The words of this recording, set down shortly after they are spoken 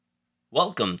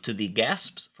Welcome to the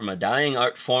Gasps from a Dying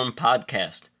Art Form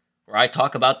podcast, where I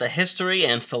talk about the history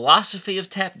and philosophy of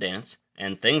tap dance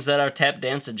and things that are tap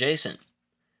dance adjacent.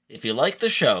 If you like the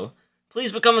show,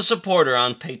 please become a supporter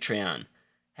on Patreon.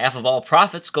 Half of all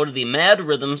profits go to the Mad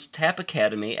Rhythms Tap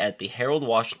Academy at the Harold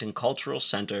Washington Cultural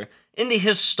Center in the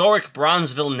historic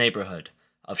Bronzeville neighborhood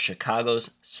of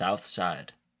Chicago's South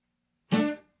Side.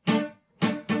 I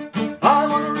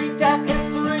want to read tap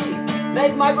history,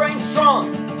 make my brain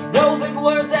strong. No big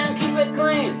words and keep it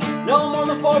clean. No more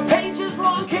than 4 pages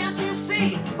long, can't you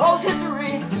see? All this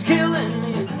history is killing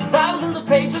me. Thousands of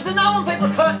pages and now on paper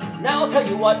cut. Now I'll tell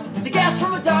you what, it's a gas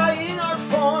from a dying art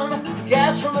form.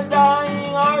 Gas from a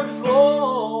dying art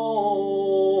form.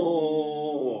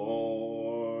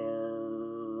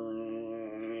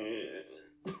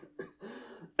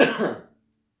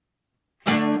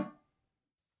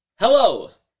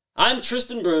 Hello! I'm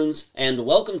Tristan Bruns, and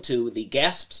welcome to the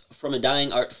Gasps from a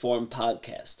Dying Art Form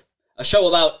podcast, a show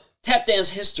about tap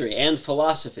dance history and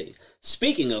philosophy.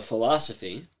 Speaking of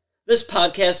philosophy, this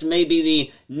podcast may be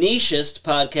the nichest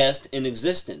podcast in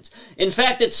existence. In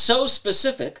fact, it's so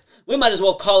specific, we might as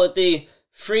well call it the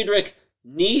Friedrich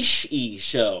Nietzsche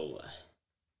Show.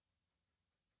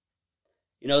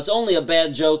 You know, it's only a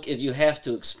bad joke if you have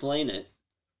to explain it,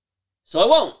 so I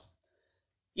won't.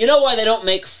 You know why they don't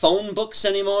make phone books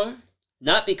anymore?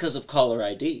 Not because of caller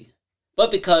ID,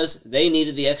 but because they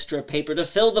needed the extra paper to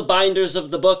fill the binders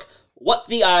of the book What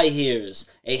the Eye Hears,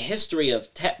 A History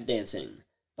of Tap Dancing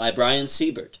by Brian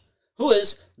Siebert, who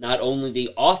is not only the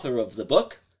author of the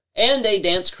book and a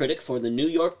dance critic for the New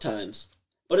York Times,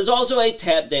 but is also a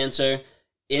tap dancer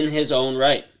in his own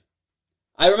right.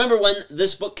 I remember when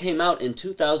this book came out in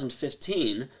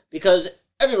 2015 because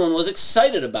everyone was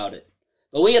excited about it.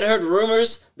 But we had heard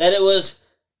rumors that it was,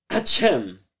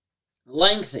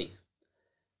 lengthy.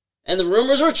 And the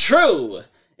rumors were true.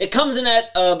 It comes in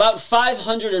at about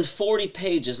 540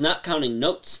 pages, not counting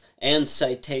notes and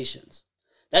citations.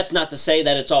 That's not to say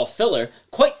that it's all filler,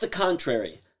 quite the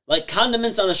contrary. Like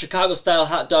condiments on a Chicago-style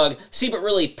hot dog, Siebert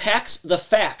really packs the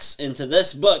facts into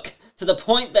this book to the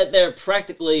point that they're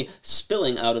practically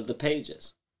spilling out of the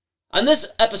pages. On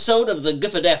this episode of the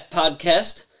Giffadaf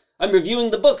podcast, I'm reviewing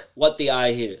the book, What the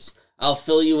Eye Hears. I'll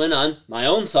fill you in on my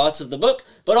own thoughts of the book,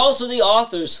 but also the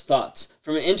author's thoughts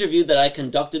from an interview that I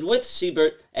conducted with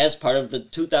Siebert as part of the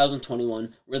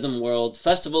 2021 Rhythm World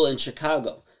Festival in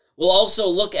Chicago. We'll also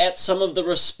look at some of the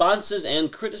responses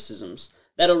and criticisms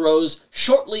that arose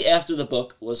shortly after the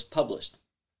book was published.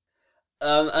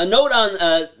 A note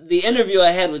on the interview I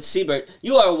had with Siebert: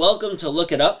 you are welcome to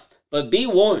look it up, but be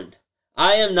warned,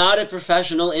 I am not a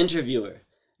professional interviewer.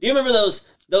 Do you remember those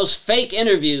fake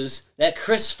interviews that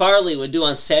Chris Farley would do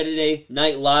on Saturday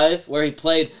Night Live, where he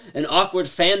played an awkward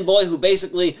fanboy who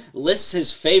basically lists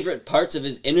his favorite parts of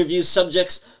his interview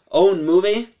subject's own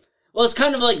movie? Well, it's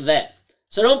kind of like that.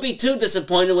 So don't be too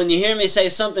disappointed when you hear me say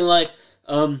something like,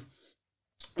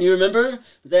 you remember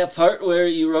that part where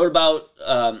you wrote about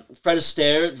Fred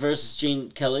Astaire versus Gene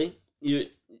Kelly? You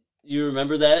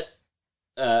remember that?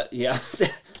 Yeah,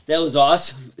 that was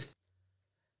awesome.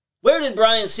 Where did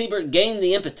Brian Siebert gain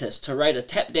the impetus to write a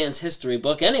tap dance history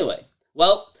book anyway?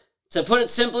 Well, to put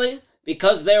it simply,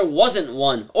 because there wasn't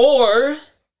one, or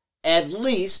at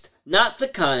least not the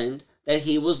kind that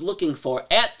he was looking for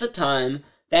at the time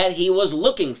that he was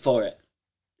looking for it.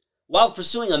 While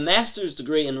pursuing a master's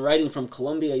degree in writing from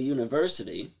Columbia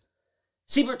University,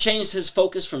 Siebert changed his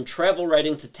focus from travel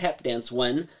writing to tap dance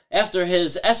when, after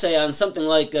his essay on something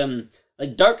like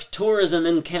dark tourism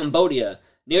in Cambodia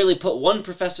nearly put one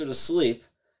professor to sleep,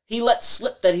 he let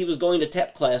slip that he was going to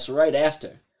tap class right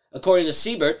after. According to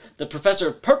Siebert, the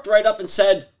professor perked right up and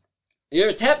said, "You're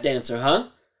a tap dancer, huh?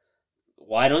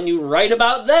 Why don't you write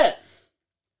about that?"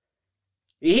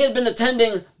 He had been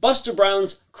attending Buster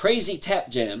Brown's Crazy Tap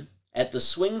Jam at the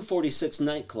Swing 46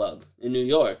 nightclub in New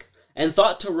York and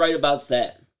thought to write about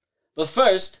that. But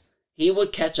first, he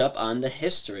would catch up on the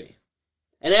history.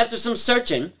 And after some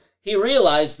searching, he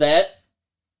realized that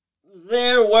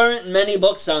there weren't many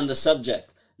books on the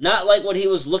subject, not like what he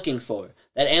was looking for,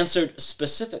 that answered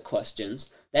specific questions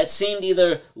that seemed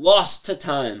either lost to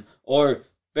time or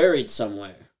buried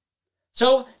somewhere.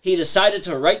 So he decided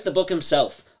to write the book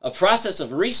himself, a process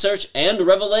of research and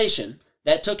revelation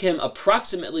that took him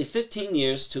approximately 15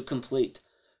 years to complete.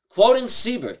 Quoting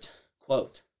Siebert,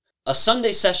 quote, "A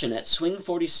Sunday session at Swing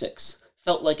 46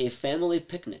 felt like a family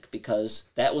picnic because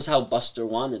that was how Buster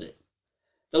wanted it.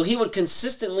 Though he would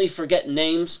consistently forget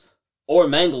names or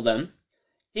mangle them,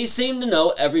 he seemed to know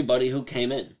everybody who came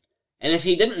in. And if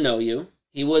he didn't know you,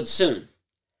 he would soon.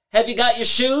 'Have you got your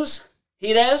shoes?'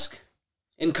 he'd ask,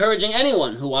 encouraging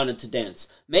anyone who wanted to dance,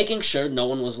 making sure no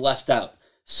one was left out.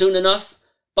 Soon enough,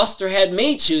 Buster had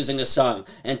me choosing a song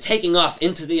and taking off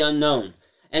into the unknown.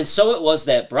 And so it was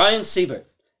that Brian Siebert,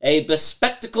 a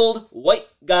bespectacled white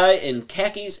guy in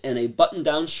khakis and a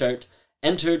button-down shirt,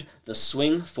 entered the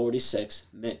Swing 46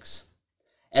 mix.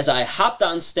 As I hopped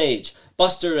on stage,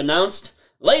 Buster announced,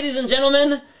 "Ladies and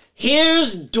gentlemen,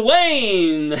 here's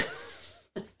Dwayne!"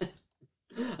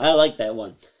 I like that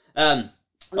one.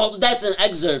 Well, that's an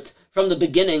excerpt from the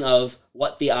beginning of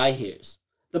What the Eye Hears.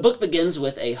 The book begins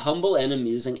with a humble and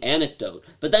amusing anecdote,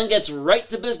 but then gets right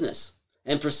to business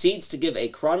and proceeds to give a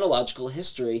chronological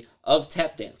history of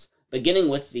tap dance, beginning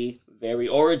with the very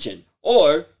origin,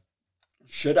 or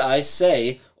should I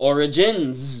say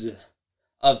origins,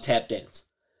 of tap dance.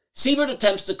 Siebert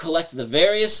attempts to collect the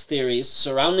various theories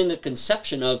surrounding the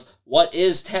conception of what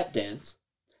is tap dance,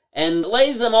 and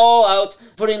lays them all out,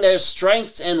 putting their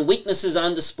strengths and weaknesses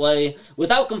on display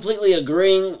without completely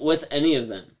agreeing with any of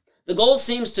them. The goal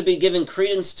seems to be giving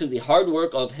credence to the hard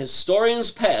work of historians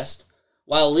past,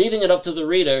 while leaving it up to the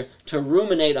reader to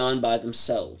ruminate on by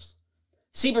themselves.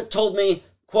 Siebert told me,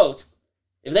 quote,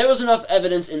 "If there was enough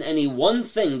evidence in any one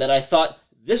thing that I thought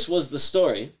this was the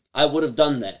story, I would have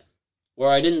done that. Where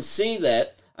I didn't see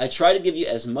that, I try to give you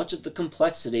as much of the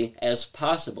complexity as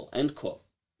possible," end quote.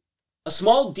 A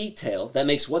small detail that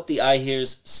makes What the Eye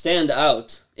Hears stand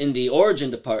out in the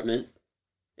origin department,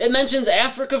 it mentions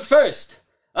Africa first.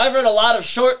 I've read a lot of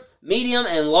short, medium,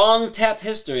 and long tap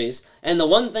histories, and the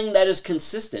one thing that is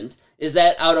consistent is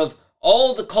that out of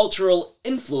all the cultural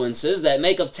influences that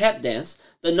make up tap dance,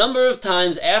 the number of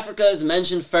times Africa is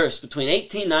mentioned first between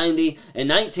 1890 and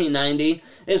 1990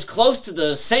 is close to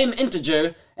the same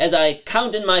integer as I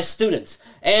counted my students,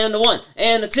 and a 1,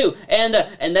 and a 2, and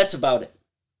that's about it.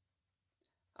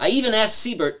 I even asked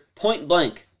Siebert point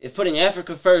blank if putting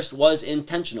Africa first was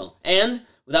intentional, and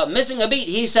without missing a beat,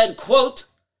 he said, quote,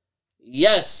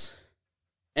 "Yes,"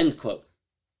 end quote.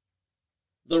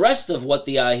 The rest of What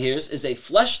the Eye Hears is a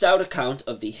fleshed-out account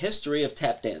of the history of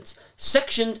tap dance,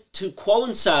 sectioned to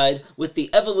coincide with the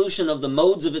evolution of the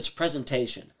modes of its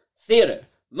presentation. Theater,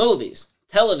 movies,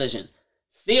 television,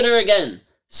 theater again,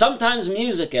 sometimes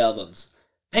music albums,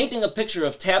 painting a picture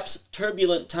of tap's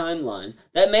turbulent timeline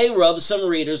that may rub some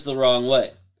readers the wrong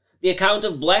way. The account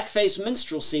of blackface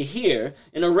minstrelsy here,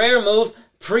 in a rare move,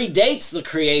 predates the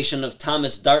creation of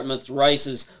Thomas Dartmouth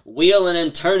Rice's Wheelin'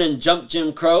 and Turnin' Jump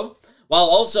Jim Crow, while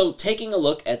also taking a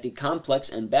look at the complex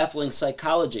and baffling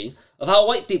psychology of how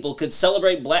white people could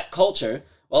celebrate black culture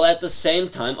while at the same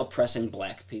time oppressing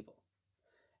black people.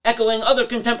 Echoing other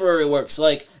contemporary works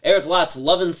like Eric Lott's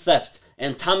Love and Theft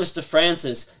and Thomas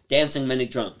DeFrance's Dancing Many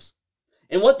Drums.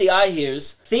 In What the Eye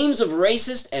Hears, themes of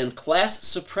racist and class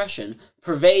suppression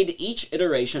pervade each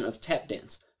iteration of tap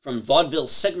dance, from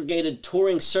vaudeville's segregated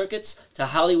touring circuits to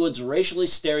Hollywood's racially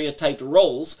stereotyped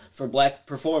roles for black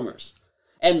performers.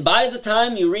 And by the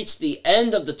time you reach the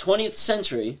end of the 20th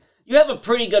century, you have a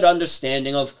pretty good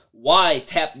understanding of why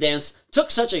tap dance took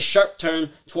such a sharp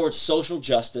turn towards social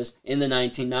justice in the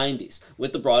 1990s,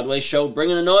 with the Broadway show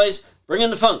Bringin' the Noise, Bringin'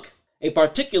 the Funk, a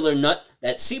particular nut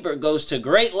that Siebert goes to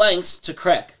great lengths to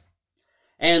crack.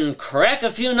 And crack a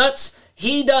few nuts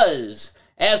he does.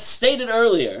 As stated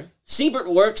earlier,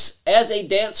 Siebert works as a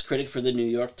dance critic for the New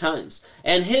York Times,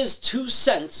 and his 2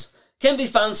 cents can be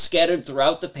found scattered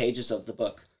throughout the pages of the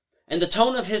book. And the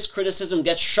tone of his criticism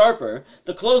gets sharper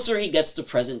the closer he gets to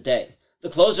present day, the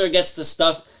closer it gets to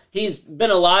stuff he's been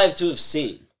alive to have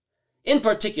seen. In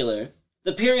particular,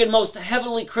 the period most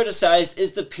heavily criticized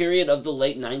is the period of the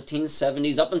late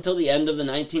 1970s up until the end of the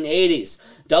 1980s,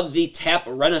 dubbed the Tap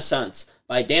Renaissance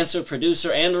by dancer,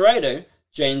 producer, and writer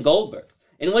Jane Goldberg,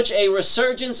 in which a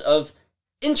resurgence of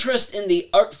interest in the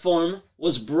art form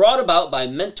was brought about by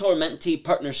mentor-mentee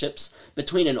partnerships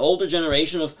between an older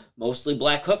generation of mostly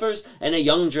black hoofers and a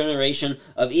young generation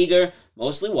of eager,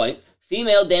 mostly white,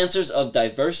 female dancers of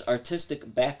diverse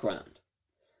artistic background.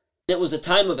 It was a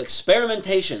time of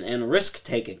experimentation and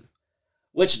risk-taking,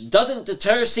 which doesn't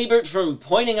deter Siebert from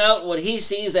pointing out what he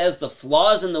sees as the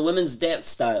flaws in the women's dance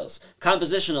styles,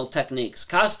 compositional techniques,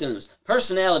 costumes,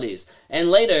 personalities,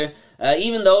 and later,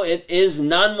 even though it is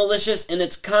non-malicious in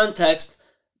its context,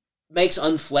 makes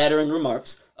unflattering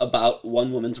remarks about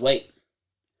one woman's weight.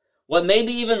 What may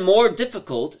be even more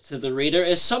difficult to the reader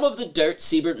is some of the dirt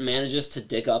Siebert manages to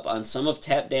dig up on some of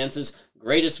tap dance's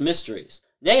greatest mysteries.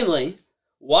 Namely,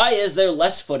 why is there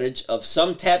less footage of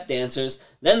some tap dancers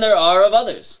than there are of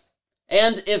others?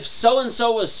 And if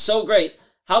so-and-so was so great,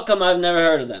 how come I've never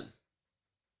heard of them?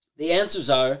 The answers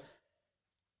are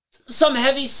some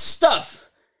heavy stuff.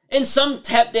 In some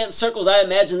tap dance circles, I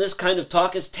imagine this kind of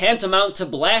talk is tantamount to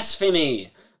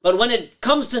blasphemy. But when it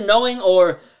comes to knowing,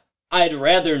 or I'd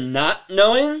rather not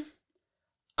knowing,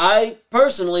 I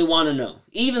personally want to know,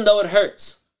 even though it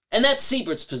hurts. And that's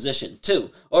Siebert's position,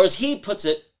 too. Or as he puts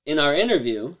it in our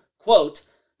interview, quote,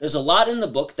 "There's a lot in the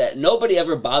book that nobody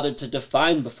ever bothered to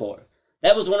define before.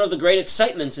 That was one of the great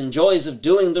excitements and joys of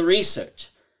doing the research.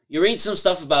 You read some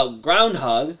stuff about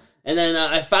Groundhog, and then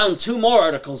I found 2 more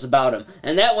articles about him.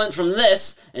 And that went from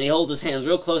this," and he holds his hands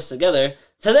real close together,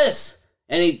 "to this."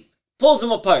 And he pulls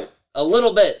them apart a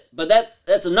little bit, but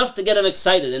that's enough to get him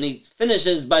excited. And he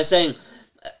finishes by saying,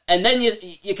 and then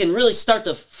you can really start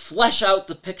to flesh out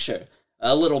the picture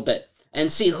a little bit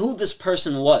and see who this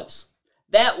person was.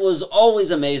 That was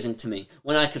always amazing to me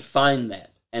when I could find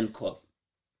that, end quote.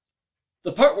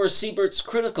 The part where Siebert's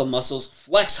critical muscles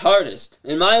flex hardest,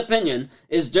 in my opinion,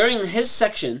 is during his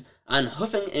section on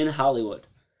hoofing in Hollywood.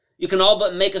 You can all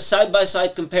but make a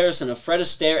side-by-side comparison of Fred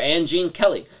Astaire and Gene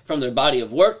Kelly, from their body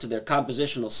of work to their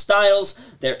compositional styles,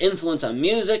 their influence on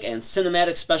music and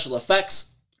cinematic special effects.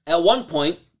 At one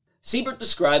point, Siebert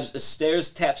describes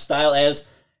Astaire's tap style as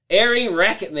airy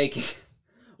racket-making,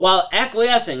 while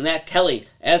acquiescing that Kelly,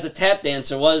 as a tap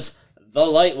dancer, was the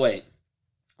lightweight.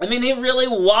 I mean, he really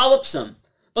wallops him.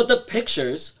 But the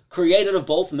pictures created of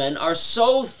both men are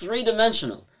so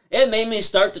three-dimensional. It made me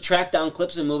start to track down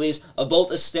clips and movies of both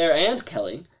Astaire and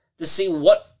Kelly to see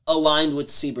what aligned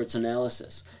with Siebert's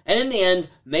analysis. And in the end,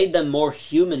 made them more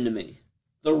human to me.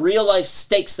 The real-life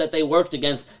stakes that they worked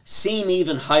against seem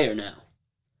even higher now.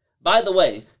 By the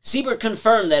way, Siebert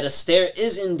confirmed that Astaire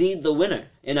is indeed the winner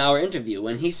in our interview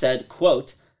when he said,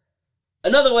 quote,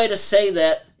 "Another way to say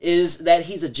that is that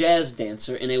he's a jazz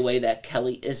dancer in a way that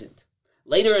Kelly isn't.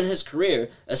 Later in his career,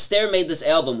 Astaire made this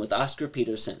album with Oscar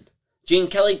Peterson. Gene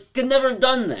Kelly could never have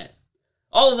done that.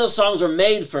 All of those songs were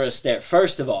made for Astaire,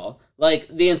 first of all, like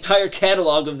the entire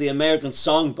catalog of the American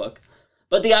Songbook.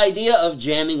 But the idea of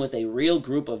jamming with a real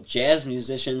group of jazz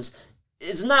musicians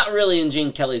is not really in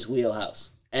Gene Kelly's wheelhouse."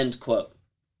 End quote.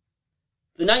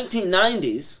 The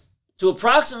 1990s to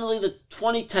approximately the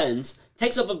 2010s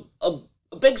takes up a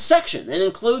big section and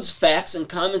includes facts and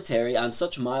commentary on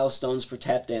such milestones for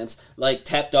tap dance like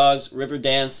Tap Dogs,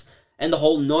 Riverdance, and the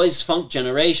whole noise funk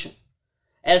generation.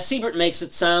 As Siebert makes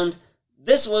it sound,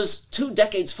 this was 2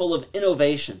 decades full of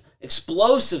innovation,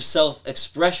 explosive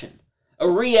self-expression, a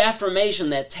reaffirmation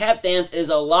that tap dance is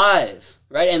alive,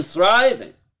 right, and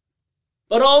thriving.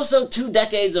 But also 2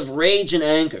 decades of rage and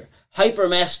anger,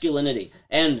 hypermasculinity,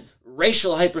 and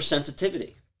racial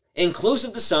hypersensitivity,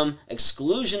 inclusive to some,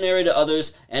 exclusionary to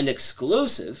others, and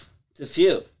exclusive to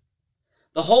few.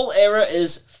 The whole era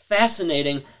is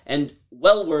fascinating and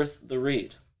well worth the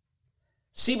read.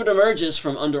 Siebert emerges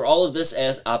from under all of this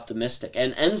as optimistic,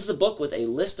 and ends the book with a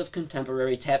list of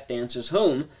contemporary tap dancers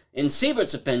whom, in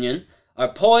Siebert's opinion,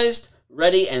 are poised,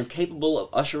 ready, and capable of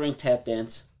ushering tap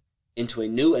dance into a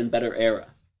new and better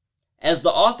era. As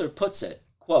the author puts it,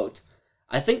 quote,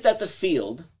 "I think that the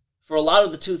field, for a lot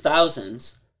of the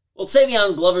 2000s, well,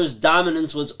 Savion Glover's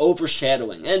dominance was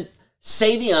overshadowing, and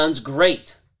Savion's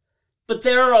great. But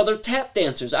there are other tap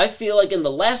dancers. I feel like in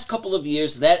the last couple of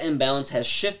years, that imbalance has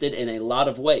shifted in a lot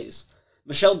of ways.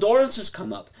 Michelle Dorrance has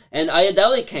come up, and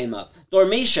Ayodele came up,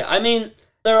 Dormisha. I mean,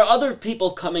 there are other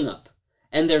people coming up,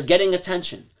 and they're getting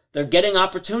attention. They're getting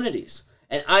opportunities.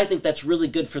 And I think that's really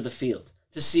good for the field,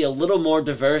 to see a little more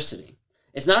diversity.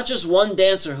 It's not just one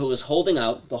dancer who is holding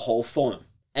out the whole form."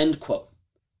 End quote.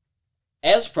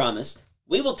 As promised,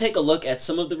 we will take a look at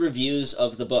some of the reviews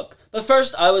of the book. But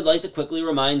first, I would like to quickly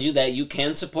remind you that you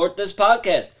can support this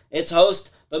podcast, its host,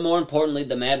 but more importantly,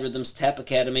 the Mad Rhythms Tap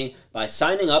Academy, by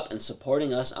signing up and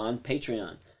supporting us on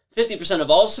Patreon. 50% of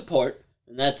all support,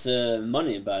 and that's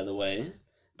money, by the way,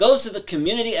 goes to the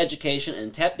community education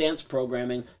and tap dance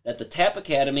programming that the Tap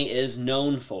Academy is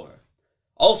known for.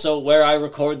 Also, where I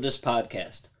record this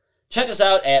podcast. Check us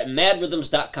out at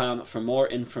madrhythms.com for more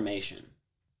information.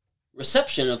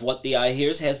 Reception of What the Eye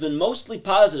Hears has been mostly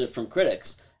positive from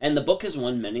critics, and the book has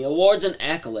won many awards and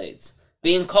accolades,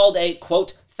 being called a,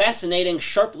 quote, "fascinating,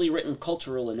 sharply written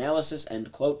cultural analysis,"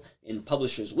 end quote, in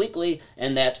Publishers Weekly,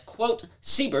 and that, quote,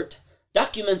 "Siebert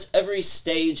documents every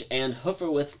stage and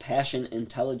hoofer with passion,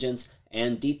 intelligence,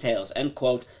 and details," end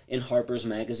quote, in Harper's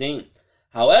Magazine.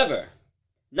 However,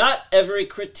 not every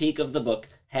critique of the book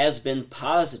has been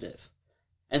positive,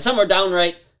 and some are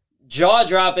downright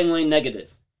jaw-droppingly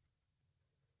negative.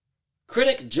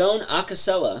 Critic Joan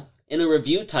Acasella, in a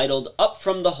review titled "Up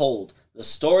from the Hold, The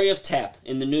Story of Tap"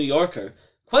 in The New Yorker,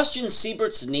 questions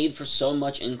Siebert's need for so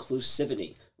much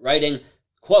inclusivity, writing,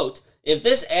 quote, "If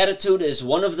this attitude is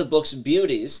one of the book's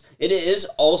beauties, it is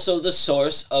also the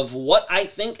source of what I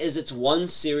think is its one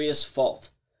serious fault,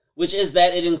 which is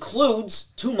that it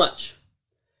includes too much.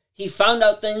 He found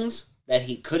out things that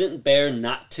he couldn't bear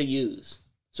not to use.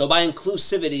 So by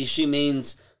inclusivity, she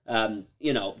means,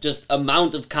 just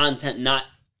amount of content, not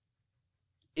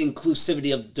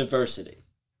inclusivity of diversity,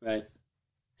 right?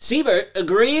 Siebert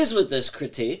agrees with this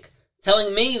critique,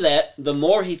 telling me that the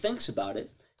more he thinks about it,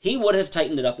 he would have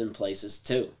tightened it up in places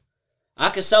too.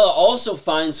 Acasella also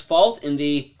finds fault in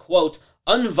the, quote,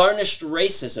 unvarnished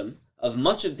racism of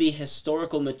much of the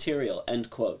historical material,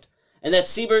 end quote. And that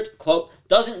Siebert, quote,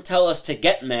 doesn't tell us to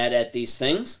get mad at these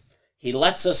things. He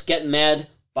lets us get mad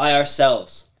by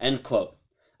ourselves, end quote.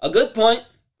 A good point,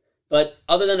 but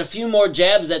other than a few more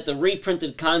jabs at the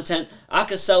reprinted content,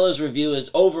 Acasella's review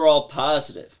is overall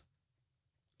positive.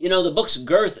 You know, the book's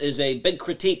girth is a big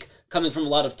critique coming from a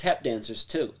lot of tap dancers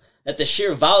too, that the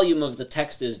sheer volume of the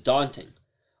text is daunting.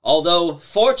 Although,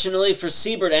 fortunately for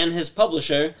Siebert and his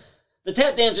publisher, the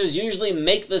tap dancers usually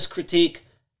make this critique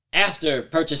after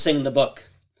purchasing the book.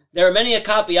 There are many a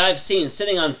copy I've seen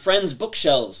sitting on friends'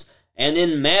 bookshelves and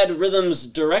in Mad Rhythm's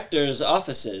directors'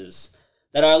 offices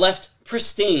that are left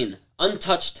pristine,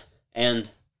 untouched,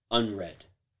 and unread.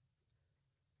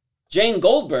 Jane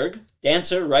Goldberg,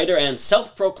 dancer, writer, and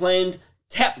self-proclaimed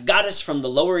tap goddess from the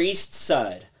Lower East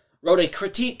Side, wrote a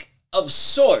critique of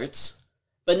sorts,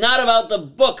 but not about the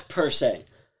book per se,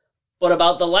 but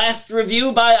about the last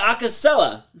review by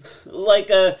Acasella, like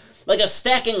a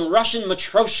stacking Russian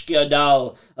Matryoshka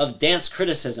doll of dance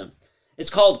criticism.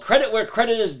 It's called Credit Where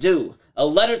Credit Is Due, a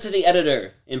letter to the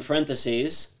editor, in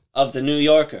parentheses, of The New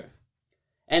Yorker,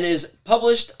 and is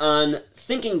published on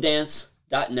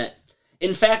thinkingdance.net.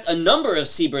 In fact, a number of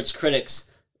Siebert's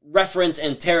critics reference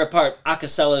and tear apart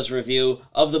Acasella's review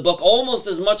of the book almost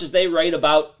as much as they write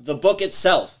about the book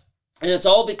itself. And it's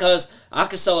all because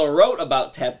Acasella wrote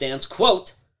about tap dance,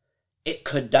 quote, it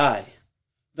could die.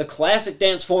 The classic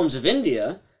dance forms of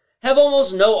India have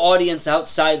almost no audience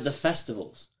outside the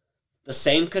festivals. The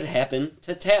same could happen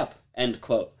to tap, end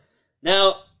quote.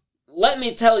 Now, let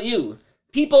me tell you,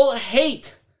 people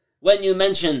hate when you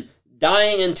mention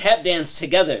dying and tap dance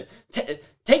together.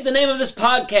 Take the name of this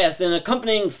podcast and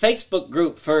accompanying Facebook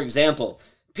group, for example.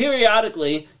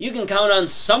 Periodically, you can count on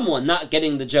someone not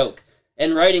getting the joke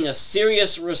and writing a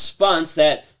serious response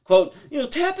that, quote,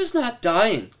 tap is not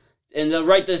dying. And they'll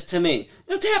write this to me.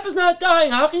 Tap is not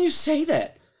dying. How can you say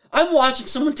that? I'm watching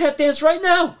someone tap dance right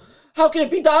now. How can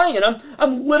it be dying? And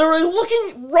I'm literally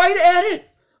looking right at it.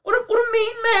 What a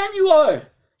mean man you are.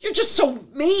 You're just so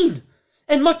mean.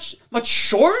 And much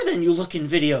shorter than you look in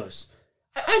videos.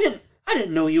 I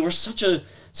didn't know you were such a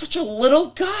little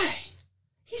guy.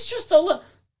 He's just a little...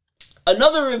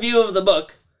 Another review of the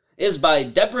book is by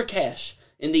Deborah Cash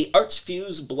in the Arts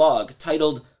Fuse blog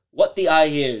titled What the Eye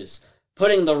Hears.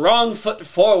 Putting the wrong foot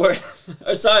forward.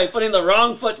 Putting the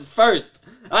wrong foot first.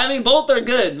 I mean, both are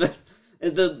good.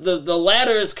 The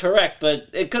latter is correct, but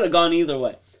it could have gone either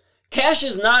way. Cash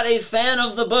is not a fan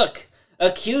of the book,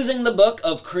 accusing the book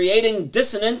of creating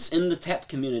dissonance in the tap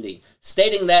community,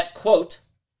 stating that, quote,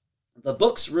 the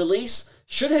book's release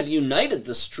should have united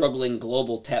the struggling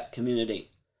global tap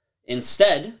community.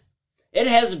 Instead, it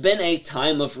has been a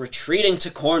time of retreating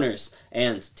to corners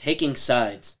and taking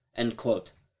sides, end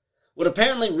quote. What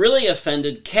apparently really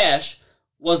offended Cash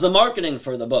was the marketing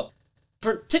for the book.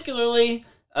 Particularly,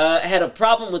 had a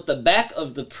problem with the back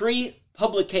of the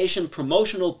pre-publication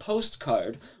promotional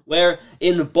postcard, where,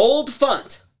 in bold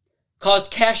font,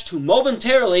 caused Cash to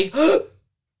momentarily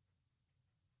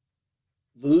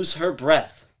lose her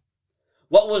breath.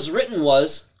 What was written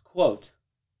was, quote,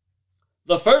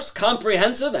 the first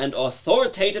comprehensive and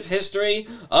authoritative history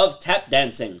of tap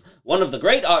dancing, one of the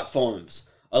great art forms,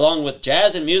 along with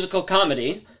jazz and musical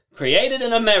comedy, created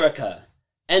in America,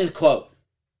 end quote.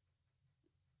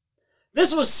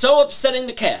 This was so upsetting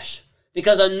to Cash,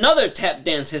 because another tap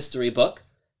dance history book,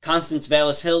 Constance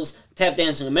Vallis Hill's Tap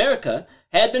Dancing America,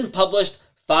 had been published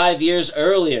 5 years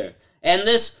earlier, and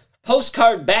this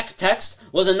postcard back text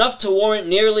was enough to warrant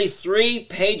nearly 3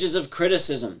 pages of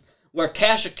criticism, where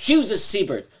Cash accuses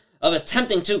Siebert of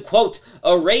attempting to, quote,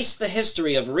 erase the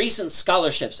history of recent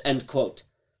scholarships, end quote,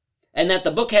 and that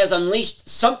the book has unleashed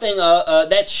something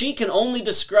that she can only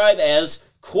describe as,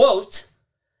 quote,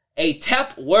 a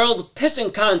tap world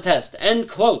pissing contest, end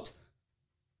quote.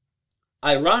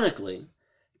 Ironically,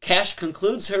 Cash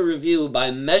concludes her review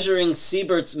by measuring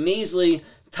Siebert's measly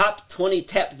top 20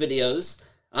 tap videos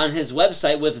on his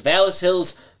website with Vallis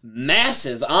Hill's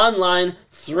massive online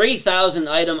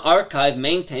 3,000-item archive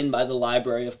maintained by the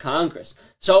Library of Congress.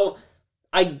 So,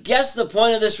 I guess the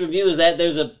point of this review is that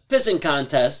there's a pissing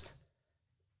contest,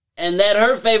 and that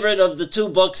her favorite of the 2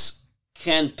 books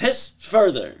can piss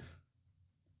further.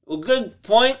 Well, good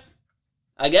point,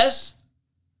 I guess.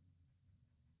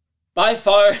 By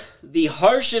far, the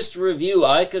harshest review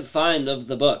I could find of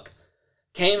the book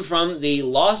came from the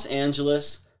Los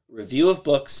Angeles Review of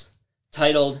Books,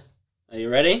 titled, are you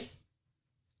ready?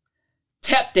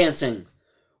 Tap Dancing.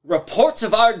 Reports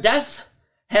of our death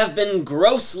have been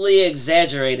grossly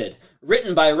exaggerated.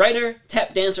 Written by writer,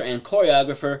 tap dancer, and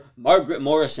choreographer Margaret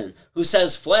Morrison, who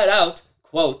says flat out,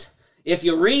 quote, if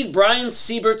you read Brian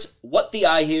Siebert's What the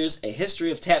Eye Hears, A History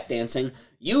of Tap Dancing,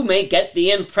 you may get the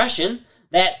impression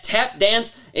that tap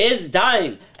dance is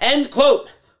dying. End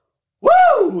quote.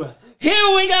 Woo!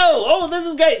 Here we go! Oh, this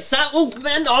is great.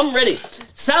 Man, I'm ready.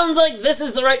 Sounds like this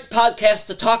is the right podcast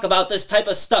to talk about this type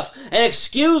of stuff. And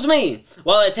excuse me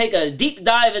while I take a deep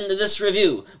dive into this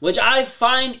review, which I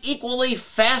find equally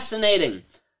fascinating,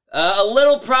 a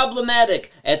little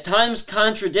problematic, at times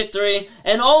contradictory,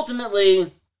 and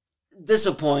ultimately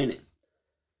disappointing.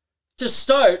 To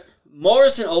start,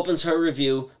 Morrison opens her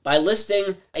review by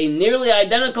listing a nearly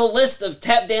identical list of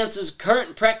tap dance's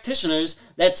current practitioners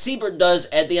that Siebert does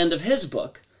at the end of his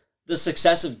book, The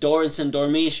Success of Doris and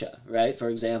Dormitia, right, for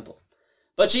example.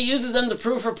 But she uses them to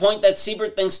prove her point that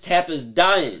Siebert thinks tap is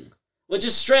dying, which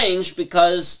is strange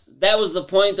because that was the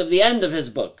point of the end of his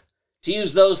book, to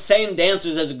use those same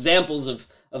dancers as examples of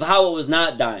how it was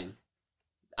not dying.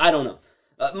 I don't know.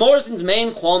 Morrison's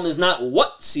main qualm is not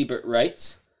what Siebert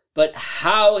writes, but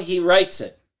how he writes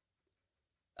it.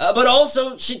 But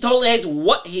also, she totally hates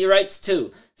what he writes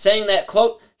too, saying that,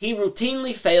 quote, he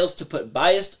routinely fails to put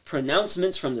biased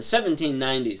pronouncements from the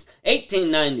 1790s,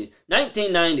 1890s,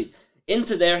 1990s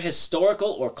into their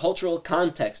historical or cultural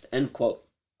context, end quote.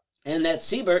 And that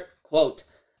Siebert, quote,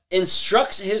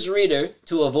 instructs his reader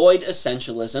to avoid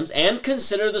essentialisms and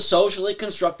consider the socially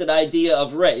constructed idea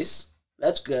of race.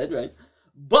 That's good, right?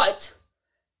 But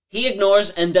he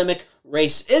ignores endemic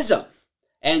racism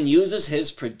and uses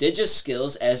his prodigious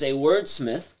skills as a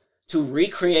wordsmith to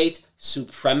recreate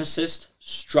supremacist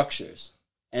structures,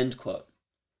 end quote.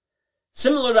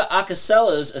 Similar to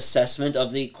Acacella's assessment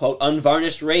of the, quote,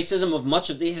 unvarnished racism of much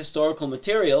of the historical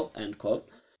material, end quote.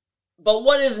 But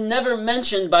what is never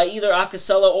mentioned by either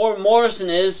Acacella or Morrison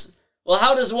is, well,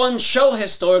 how does one show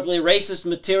historically racist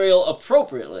material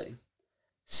appropriately?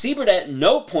 Siebert at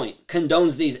no point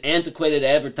condones these antiquated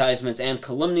advertisements and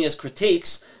calumnious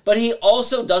critiques, but he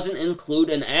also doesn't include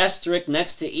an asterisk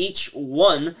next to each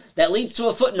one that leads to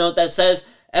a footnote that says,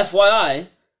 FYI,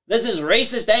 this is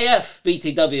racist AF,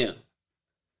 BTW.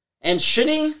 And should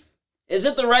he? Is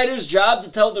it the writer's job to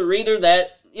tell the reader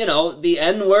that, the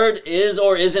N-word is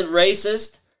or isn't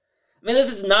racist? I mean, this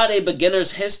is not a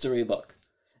beginner's history book,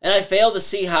 and I fail to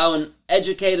see how an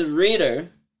educated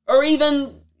reader, or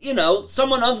even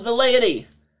someone of the laity,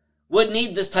 would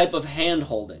need this type of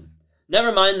hand-holding.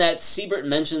 Never mind that Siebert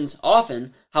mentions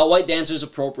often how white dancers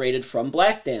appropriated from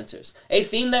black dancers, a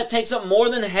theme that takes up more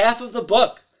than half of the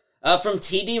book, from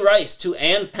T.D. Rice to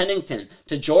Ann Pennington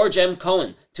to George M.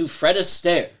 Cohan to Fred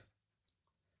Astaire.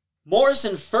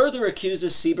 Morrison further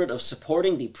accuses Siebert of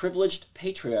supporting the privileged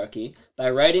patriarchy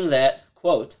by writing that,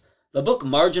 quote, the book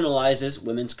marginalizes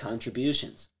women's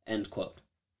contributions, end quote.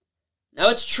 Now,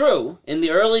 it's true, in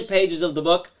the early pages of the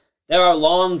book, there are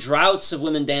long droughts of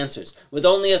women dancers, with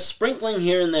only a sprinkling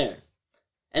here and there.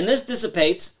 And this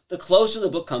dissipates the closer the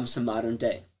book comes to modern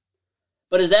day.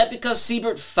 But is that because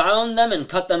Siebert found them and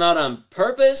cut them out on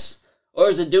purpose? Or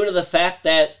is it due to the fact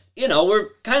that, we're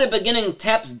kind of beginning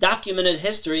tap's documented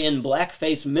history in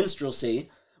blackface minstrelsy,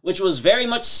 which was very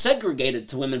much segregated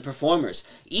to women performers,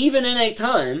 even in a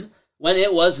time when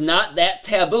it was not that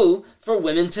taboo for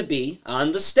women to be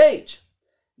on the stage.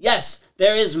 Yes,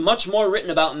 there is much more written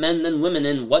about men than women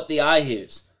in What the Eye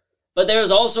Hears. But there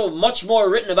is also much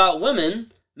more written about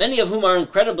women, many of whom are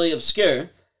incredibly obscure,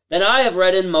 than I have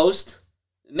read in most,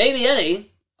 maybe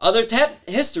any, other tap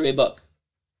history book.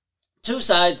 Two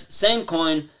sides, same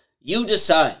coin, you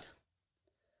decide.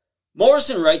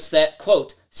 Morrison writes that,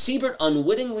 quote, Siebert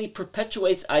unwittingly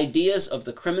perpetuates ideas of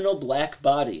the criminal black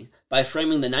body by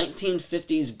framing the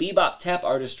 1950s bebop tap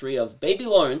artistry of Baby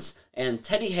Lawrence and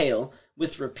Teddy Hale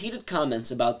with repeated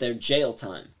comments about their jail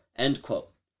time, end quote.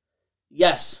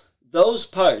 Yes, those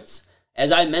parts,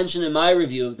 as I mentioned in my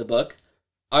review of the book,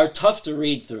 are tough to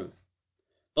read through.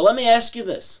 But let me ask you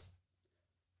this.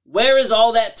 Where is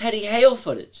all that Teddy Hale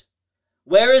footage?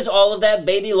 Where is all of that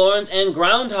Baby Lawrence and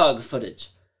Groundhog footage?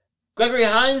 Gregory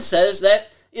Hines says that,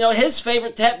 his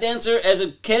favorite tap dancer as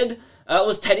a kid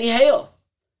was Teddy Hale.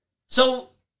 So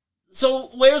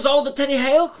where's all the Teddy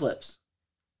Hale clips?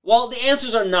 Well, the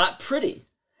answers are not pretty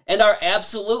and are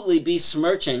absolutely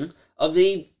besmirching of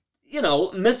the,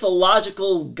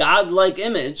 mythological godlike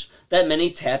image that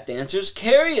many tap dancers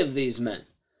carry of these men.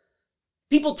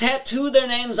 People tattoo their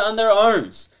names on their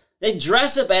arms. They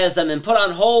dress up as them and put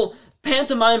on whole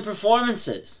pantomime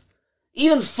performances,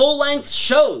 even full-length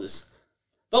shows.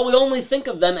 But we only think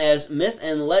of them as myth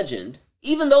and legend,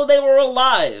 even though they were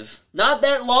alive not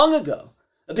that long ago,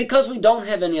 because we don't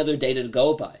have any other data to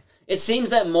go by. It seems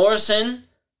that Morrison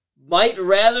might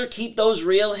rather keep those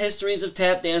real histories of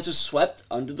tap dancers swept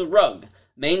under the rug,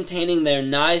 maintaining their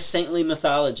nigh saintly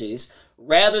mythologies,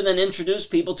 rather than introduce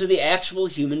people to the actual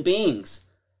human beings,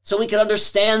 so we can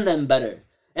understand them better,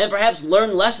 and perhaps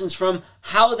learn lessons from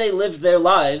how they lived their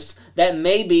lives that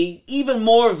may be even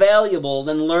more valuable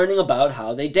than learning about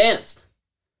how they danced.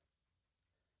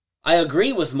 I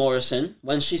agree with Morrison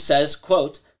when she says,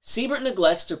 quote, Siebert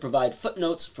neglects to provide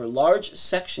footnotes for large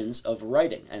sections of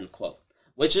writing, end quote,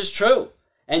 which is true,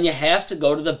 and you have to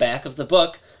go to the back of the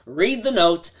book, read the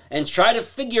note, and try to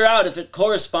figure out if it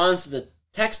corresponds to the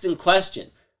text in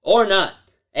question, or not.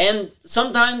 And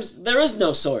sometimes there is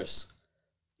no source.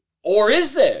 Or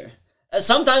is there?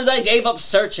 Sometimes I gave up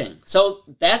searching, so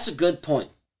that's a good point.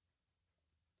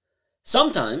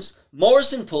 Sometimes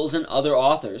Morrison pulls in other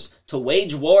authors to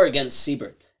wage war against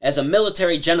Siebert as a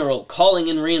military general calling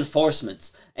in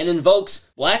reinforcements, and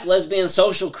invokes black lesbian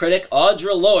social critic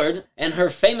Audre Lorde and her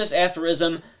famous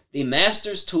aphorism, "The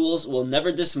master's tools will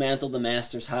never dismantle the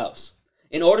master's house,"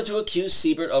 in order to accuse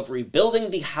Siebert of rebuilding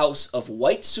the house of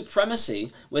white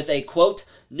supremacy with a, quote,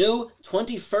 new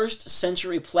 21st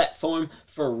century platform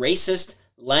for racist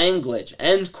language,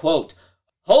 end quote.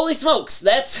 Holy smokes,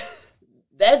 that's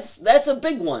a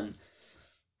big one.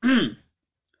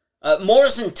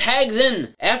 Morrison tags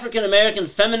in African-American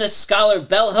feminist scholar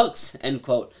Bell Hooks, end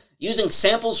quote, using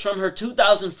samples from her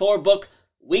 2004 book,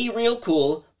 We Real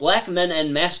Cool, Black Men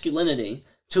and Masculinity,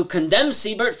 to condemn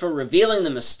Siebert for revealing the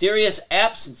mysterious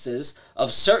absences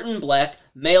of certain black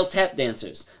male tap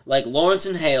dancers, like Lawrence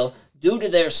and Hale, due to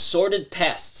their sordid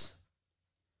pasts.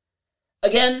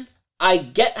 Again, I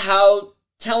get how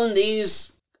telling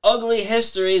these ugly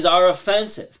histories are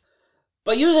offensive,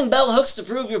 but using Bell Hooks to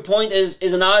prove your point is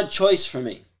an odd choice for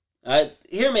me.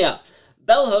 Hear me out.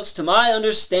 Bell Hooks, to my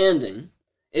understanding,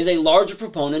 is a larger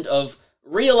proponent of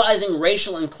realizing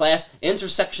racial and class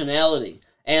intersectionality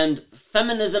and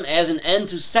feminism as an end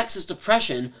to sexist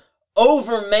oppression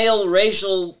over male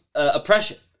racial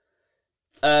oppression,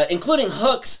 including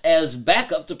Hooks as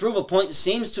backup to prove a point that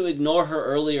seems to ignore her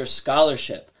earlier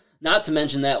scholarship. Not to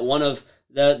mention that one of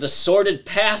the sordid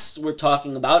pasts we're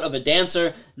talking about of a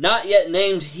dancer not yet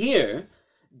named here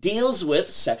deals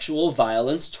with sexual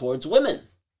violence towards women.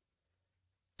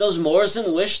 Does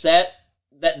Morrison wish that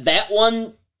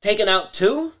one taken out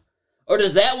too? Or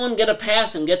does that one get a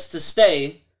pass and gets to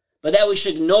stay, but that we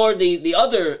should ignore the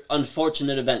other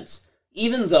unfortunate events,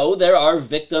 even though there are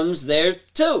victims there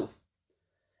too?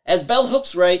 As Bell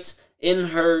Hooks writes in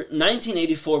her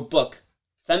 1984 book,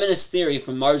 Feminist Theory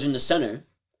from Margin to Center,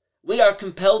 we are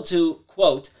compelled to,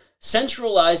 quote,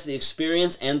 centralize the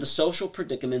experience and the social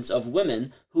predicaments of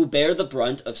women who bear the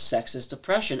brunt of sexist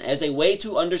oppression as a way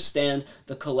to understand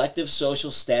the collective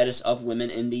social status of women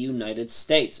in the United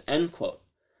States, end quote.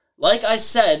 Like I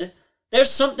said,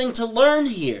 there's something to learn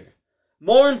here,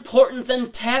 more important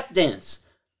than tap dance,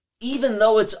 even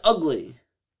though it's ugly.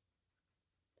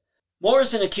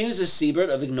 Morrison accuses Siebert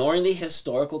of ignoring the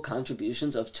historical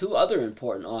contributions of two other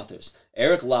important authors,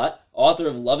 Eric Lott, author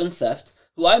of Love and Theft,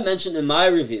 who I mentioned in my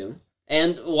review,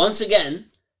 and, once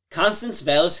again, Constance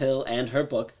Vallis Hill and her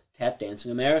book, Tap Dancing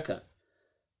America.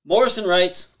 Morrison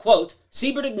writes, quote,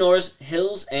 Siebert ignores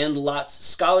Hill's and Lott's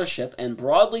scholarship and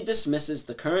broadly dismisses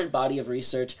the current body of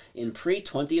research in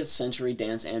pre-20th century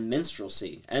dance and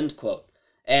minstrelsy, end quote,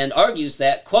 and argues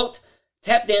that, quote,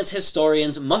 tap dance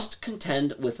historians must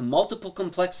contend with multiple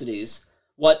complexities,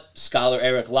 what scholar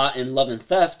Eric Lott in Love and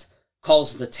Theft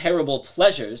calls the terrible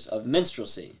pleasures of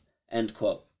minstrelsy, end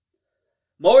quote.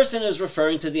 Morrison is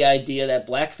referring to the idea that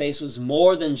blackface was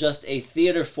more than just a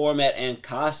theater format and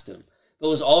costume, but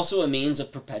was also a means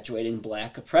of perpetuating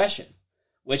black oppression,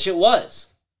 which it was.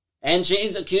 And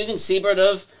she's accusing Siebert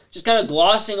of just kind of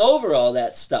glossing over all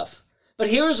that stuff. But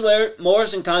here's where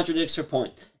Morrison contradicts her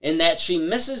point, in that she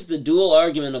misses the dual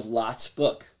argument of Lott's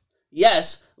book.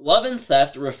 Yes, Love and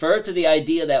Theft refer to the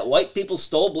idea that white people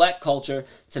stole black culture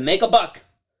to make a buck,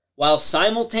 while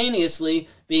simultaneously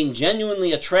being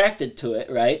genuinely attracted to it,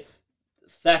 right?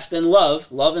 Theft and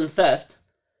love, love and theft.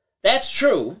 That's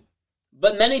true,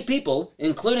 but many people,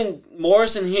 including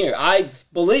Morrison here, I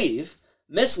believe,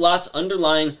 miss Lott's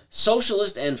underlying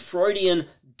socialist and Freudian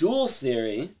dual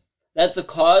theory that the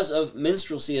cause of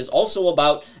minstrelsy is also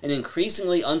about an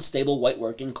increasingly unstable white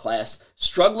working class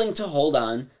struggling to hold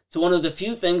on to one of the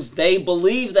few things they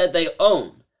believe that they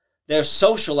own, their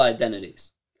social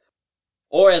identities.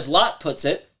 Or as Lott puts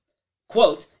it,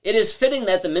 quote, "It is fitting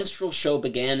that the minstrel show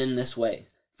began in this way,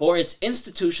 for its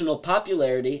institutional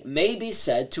popularity may be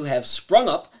said to have sprung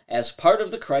up as part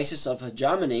of the crisis of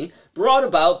hegemony brought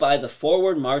about by the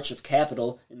forward march of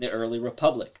capital in the early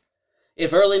republic.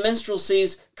 If early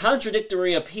minstrelsy's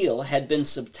contradictory appeal had been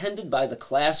subtended by the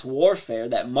class warfare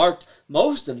that marked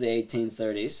most of the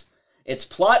 1830s, its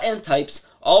plot and types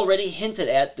already hinted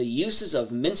at the uses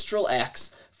of minstrel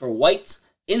acts for whites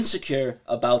insecure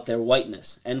about their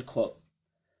whiteness." End quote.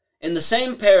 In the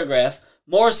same paragraph,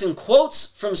 Morrison quotes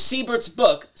from Siebert's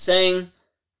book, saying,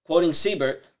 quoting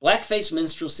Siebert, "Blackface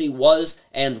minstrelsy was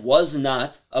and was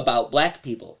not about black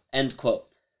people," end quote,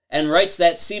 and writes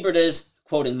that Siebert is,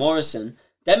 quoting Morrison,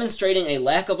 "demonstrating a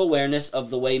lack of awareness of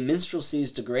the way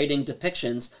minstrelsy's degrading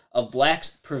depictions of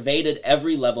blacks pervaded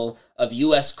every level of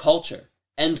U.S. culture,"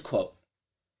 end quote.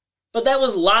 But that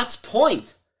was Lott's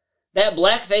point, that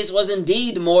blackface was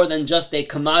indeed more than just a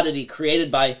commodity created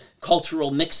by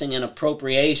cultural mixing and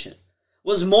appropriation,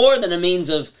 was more than a means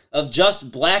of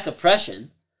just black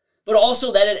oppression, but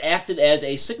also that it acted as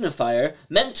a signifier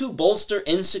meant to bolster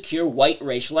insecure white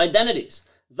racial identities.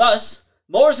 Thus,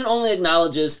 Morrison only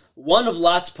acknowledges one of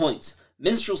Lott's points,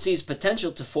 minstrelsy's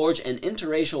potential to forge an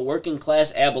interracial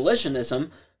working-class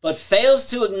abolitionism, but fails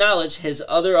to acknowledge his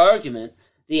other argument,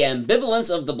 the ambivalence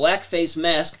of the blackface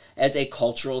mask as a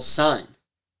cultural sign.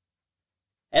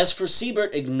 As for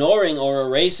Siebert ignoring or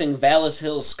erasing Vallis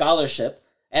Hill's scholarship,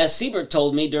 as Siebert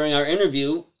told me during our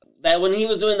interview that when he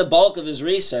was doing the bulk of his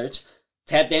research,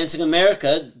 Tap Dancing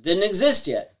America didn't exist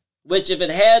yet, which if it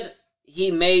had,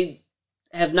 he may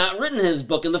have not written his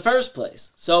book in the first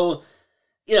place. So,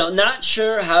 not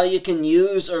sure how you can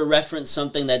use or reference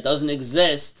something that doesn't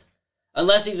exist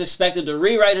unless he's expected to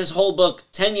rewrite his whole book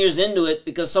 10 years into it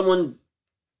because someone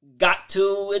got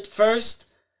to it first.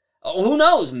 Who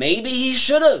knows? Maybe he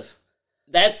should have.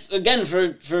 That's, again,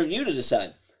 for you to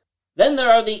decide. Then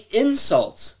there are the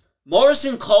insults.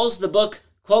 Morrison calls the book,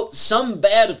 quote, "some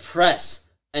bad press,"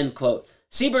 end quote.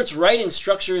 Siebert's writing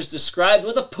structure is described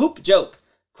with a poop joke.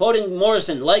 Quoting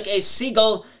Morrison, "Like a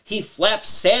seagull, he flaps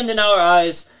sand in our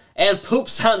eyes and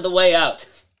poops on the way out,"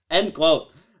 end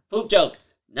quote. Poop joke.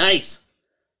 Nice.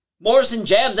 Morrison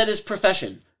jabs at his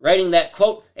profession, writing that,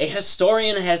 quote, "a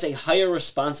historian has a higher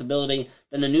responsibility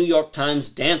than a New York Times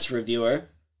dance reviewer,"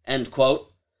 end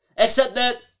quote. Except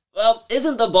that, well,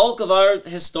 isn't the bulk of our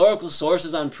historical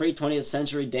sources on pre-20th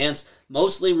century dance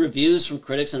mostly reviews from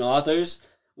critics and authors,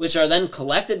 which are then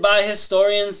collected by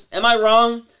historians? Am I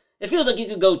wrong? It feels like you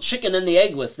could go chicken and the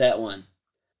egg with that one.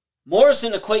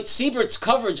 Morrison equates Siebert's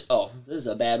coverage... Oh, this is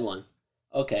a bad one.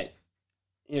 Okay,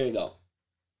 here we go.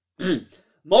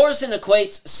 Morrison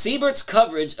equates Siebert's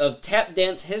coverage of tap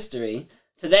dance history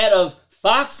to that of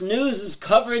Fox News'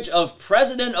 coverage of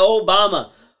President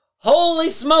Obama. Holy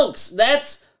smokes, do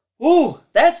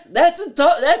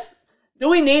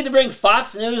we need to bring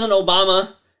Fox News and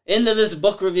Obama into this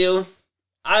book review?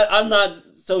 I'm not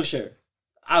so sure.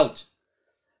 Ouch.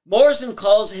 Morrison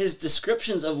calls his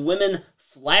descriptions of women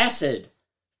flaccid.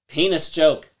 Penis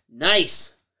joke.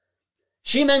 Nice.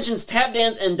 She mentions tap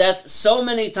dance and death so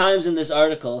many times in this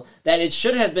article that it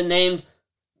should have been named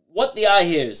What the Eye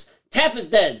Hears. Tap is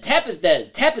dead, tap is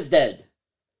dead, tap is dead.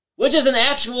 Which is an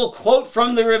actual quote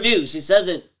from the review. She says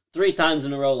it 3 times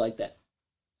in a row like that.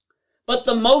 But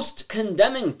the most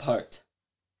condemning part,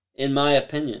 in my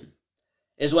opinion,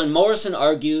 is when Morrison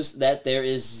argues that there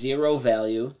is zero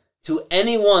value to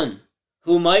anyone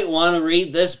who might want to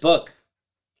read this book.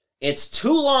 It's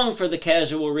too long for the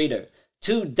casual reader,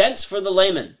 too dense for the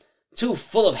layman, too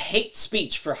full of hate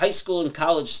speech for high school and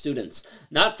college students,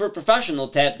 not for professional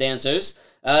tap dancers,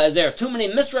 as there are too many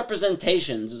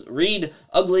misrepresentations, read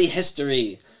ugly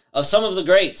history of some of the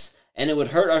greats, and it would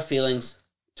hurt our feelings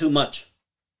too much.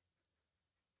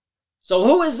 So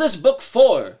who is this book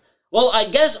for? Well, I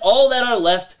guess all that are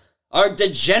left are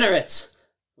degenerates,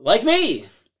 like me,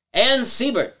 and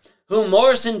Siebert, whom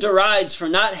Morrison derides for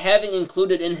not having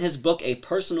included in his book a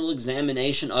personal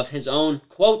examination of his own,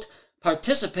 quote,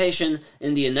 participation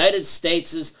in the United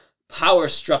States' power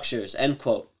structures, end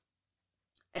quote.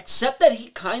 Except that he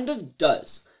kind of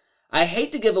does. I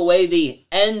hate to give away the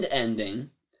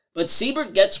ending, but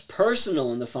Siebert gets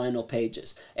personal in the final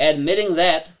pages, admitting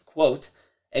that, quote,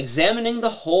 examining the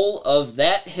whole of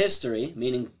that history,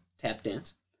 meaning tap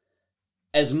dance,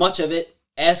 as much of it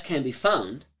as can be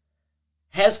found,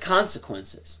 has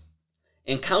consequences.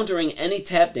 Encountering any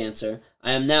tap dancer,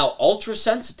 I am now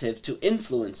ultra-sensitive to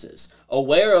influences,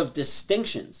 aware of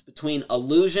distinctions between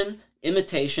illusion,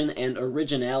 imitation, and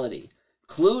originality,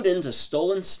 clued into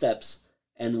stolen steps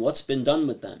and what's been done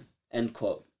with them, end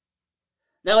quote.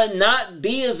 Now, it not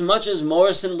be as much as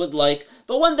Morrison would like,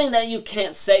 but one thing that you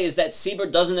can't say is that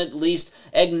Siebert doesn't at least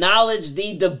acknowledge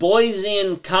the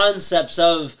Du concepts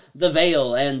of the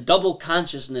veil and double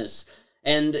consciousness,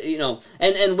 and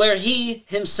and where he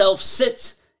himself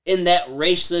sits in that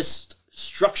racist,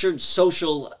 structured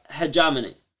social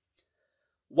hegemony.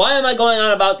 Why am I going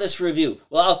on about this review?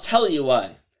 Well, I'll tell you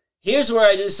why. Here's where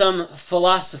I do some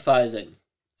philosophizing,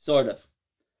 sort of.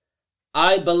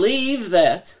 I believe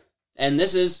that, and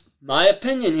this is my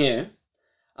opinion here,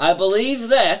 I believe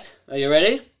that, are you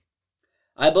ready?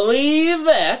 I believe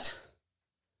that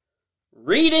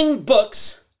reading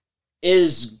books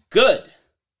is good.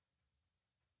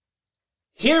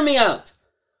 Hear me out.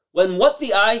 When What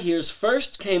the Eye Hears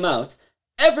first came out,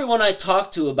 everyone I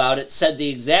talked to about it said the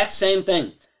exact same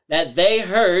thing, that they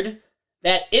heard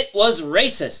that it was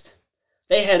racist.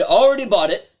 They had already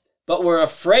bought it, but were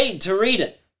afraid to read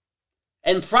it.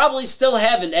 And probably still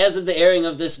haven't as of the airing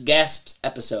of this Gasps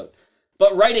episode.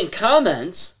 But writing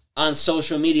comments on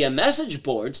social media message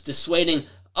boards dissuading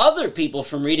other people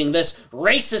from reading this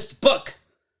racist book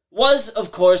was,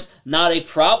 of course, not a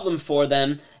problem for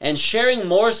them, and sharing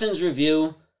Morrison's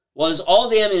review was all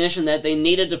the ammunition that they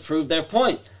needed to prove their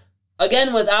point.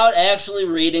 Again, without actually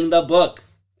reading the book.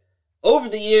 Over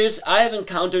the years, I have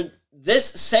encountered this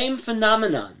same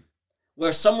phenomenon,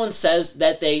 where someone says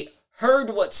that they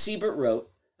heard what Siebert wrote,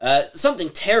 something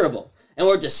terrible, and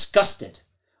were disgusted,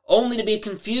 only to be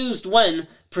confused when,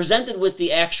 presented with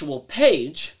the actual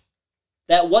page,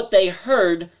 that what they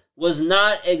heard was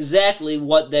not exactly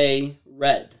what they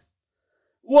read.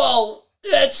 "Well,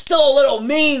 it's still a little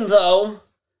mean, though,"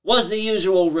 was the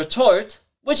usual retort,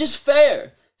 which is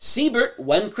fair. Siebert,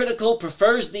 when critical,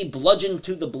 prefers the bludgeon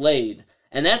to the blade,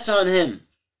 and that's on him.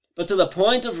 But to the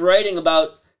point of writing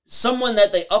about someone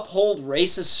that they uphold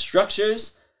racist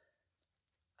structures,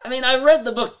 I read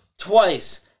the book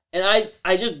twice, and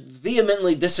I just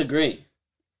vehemently disagree.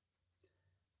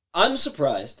 I'm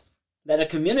surprised that a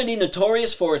community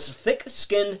notorious for its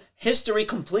thick-skinned history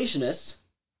completionists,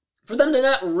 for them to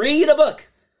not read a book,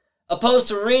 opposed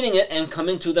to reading it and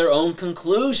coming to their own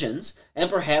conclusions, and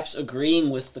perhaps agreeing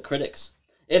with the critics.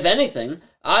 If anything,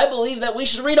 I believe that we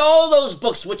should read all those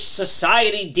books which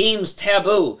society deems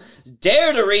taboo.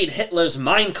 Dare to read Hitler's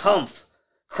Mein Kampf.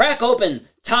 Crack open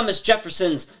Thomas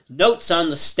Jefferson's Notes on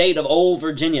the State of Old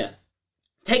Virginia.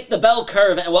 Take the bell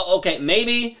curve, and, well, okay,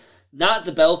 maybe not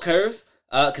the bell curve,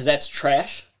 because that's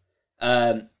trash.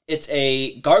 It's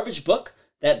a garbage book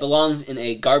that belongs in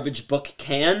a garbage book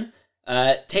can,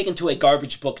 taken to a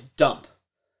garbage book dump.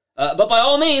 But by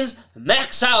all means,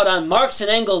 max out on Marx and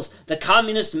Engels' The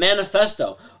Communist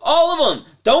Manifesto. All of them!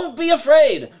 Don't be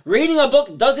afraid! Reading a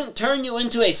book doesn't turn you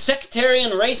into a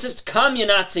sectarian, racist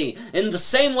communazi in the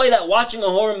same way that watching a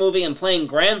horror movie and playing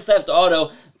Grand Theft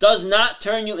Auto does not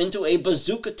turn you into a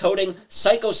bazooka-toting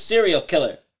psycho serial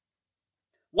killer.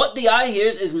 What the Eye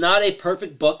Hears is not a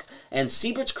perfect book, and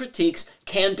Siebert's critiques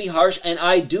can be harsh, and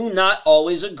I do not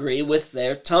always agree with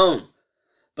their tone.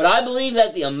 But I believe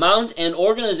that the amount and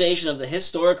organization of the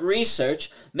historic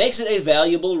research makes it a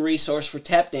valuable resource for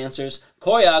tap dancers,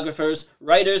 choreographers,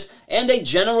 writers, and a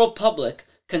general public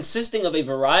consisting of a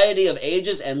variety of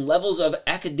ages and levels of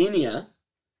academia.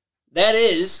 That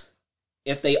is,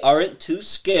 if they aren't too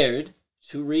scared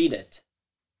to read it.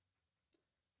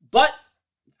 But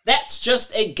that's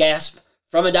just a gasp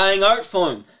from a dying art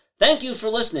form. Thank you for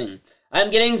listening. I'm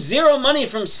getting zero money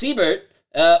from Siebert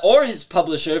or his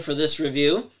publisher for this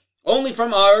review, only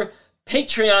from our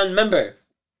Patreon member,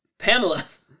 Pamela,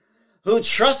 who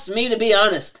trusts me to be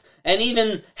honest, and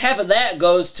even half of that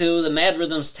goes to the Mad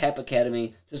Rhythms Tap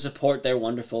Academy to support their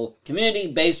wonderful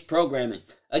community-based programming.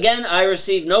 Again, I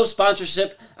receive no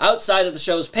sponsorship outside of the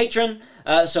show's patron,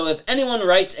 so if anyone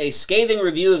writes a scathing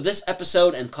review of this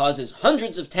episode and causes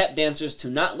hundreds of tap dancers to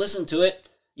not listen to it,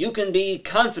 you can be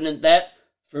confident that,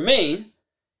 for me,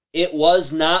 it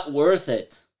was not worth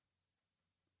it.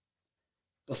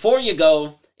 Before you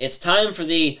go, it's time for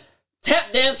the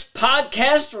Tap Dance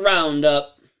Podcast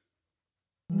Roundup.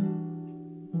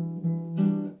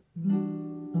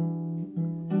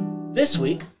 This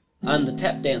week, on the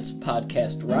Tap Dance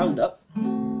Podcast Roundup,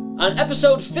 on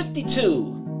episode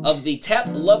 52 of the Tap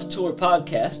Love Tour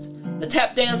podcast, the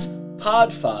Tap Dance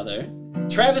Podfather,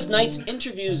 Travis Knights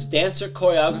interviews dancer,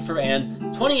 choreographer, and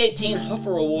 2018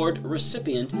 Huffer Award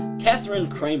recipient Catherine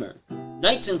Kramer.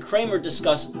 Knights and Kramer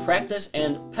discuss practice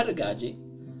and pedagogy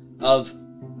of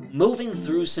moving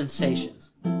through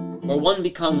sensations, where one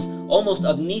becomes almost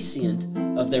omniscient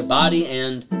of their body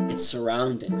and its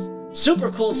surroundings.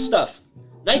 Super cool stuff.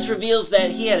 Knights reveals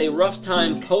that he had a rough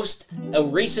time post a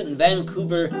recent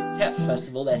Vancouver Tap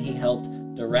Festival that he helped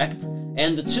direct,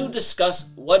 and the two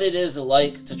discuss what it is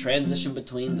like to transition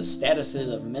between the statuses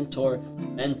of mentor to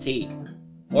mentee,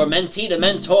 or mentee to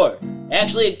mentor.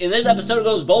 Actually, in this episode, it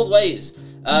goes both ways.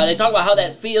 They talk about how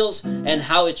that feels and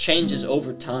how it changes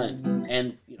over time,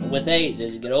 and with age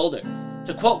as you get older.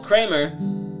 To quote Kramer,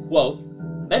 quote,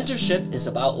 "Mentorship is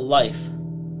about life,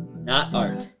 not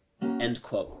art," end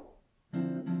quote.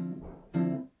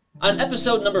 On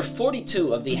episode number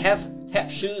 42 of the Half Tap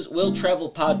Shoes Will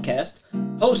Travel podcast,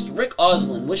 host Rick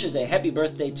Oslin wishes a happy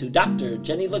birthday to Dr.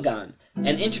 Jenny Lagan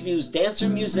and interviews dancer,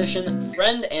 musician,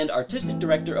 friend, and artistic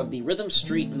director of the Rhythm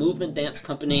Street Movement Dance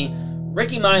Company,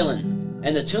 Ricky Milan.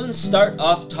 And the tunes start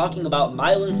off talking about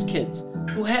Milan's kids,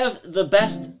 who have the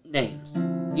best names.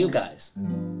 You guys.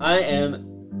 I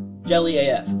am Jelly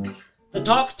AF. The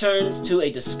talk turns to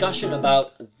a discussion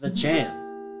about the jam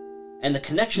and the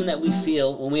connection that we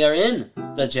feel when we are in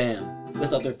the jam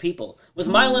with other people, with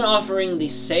Milan offering the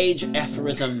sage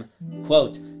aphorism,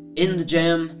 quote, "In the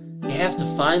jam, you have to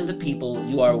find the people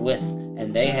you are with,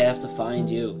 and they have to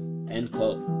find you," end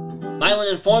quote. Milan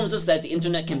informs us that the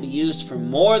internet can be used for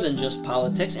more than just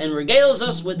politics and regales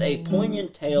us with a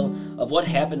poignant tale of what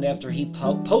happened after he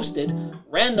posted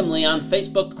randomly on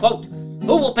Facebook, quote,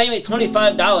 "Who will pay me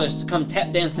 $25 to come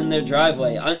tap dance in their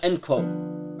driveway," end quote.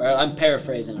 Or I'm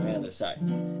paraphrasing, rather, sorry.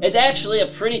 It's actually a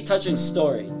pretty touching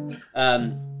story.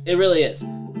 It really is.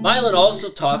 Milan also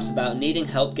talks about needing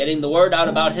help getting the word out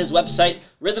about his website,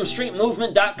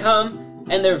 rhythmstreetmovement.com,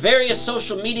 and their various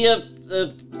social media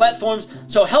platforms,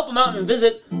 so help him out and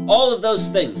visit all of those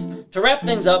things. To wrap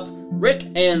things up, Rick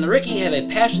and Ricky have a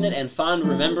passionate and fond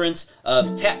remembrance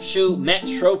of tap shoe Matt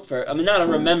Schroepfer. I mean, not a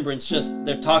remembrance, just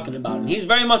they're talking about him. He's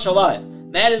very much alive.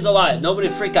 Matt is alive. Nobody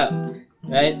freak out.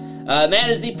 Right? Matt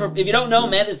is if you don't know,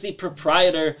 Matt is the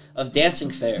proprietor of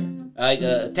Dancing Fair,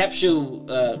 a tap shoe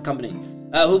company,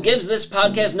 who gives this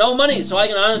podcast no money, so I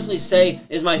can honestly say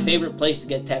is my favorite place to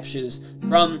get tap shoes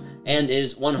from, and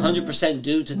is 100%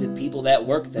 due to the people that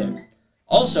work there.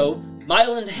 Also,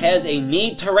 Milan has a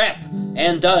need to rap,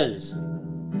 and does.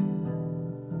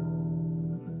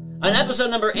 On episode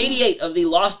number 88 of the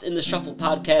Lost in the Shuffle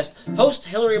podcast, host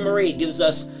Hillary Marie gives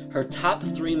us her top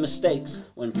 3 mistakes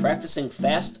when practicing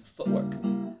fast footwork.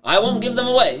 I won't give them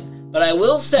away, but I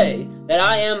will say that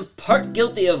I am part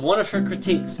guilty of one of her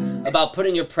critiques about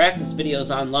putting your practice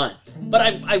videos online. But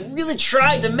I really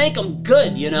tried to make them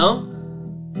good, you know?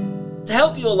 To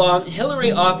help you along,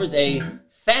 Hillary offers a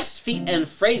fast feet and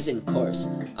phrasing course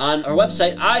on our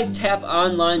website,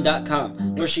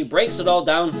 itaponline.com, where she breaks it all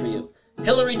down for you.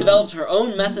 Hillary developed her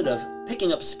own method of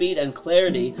picking up speed and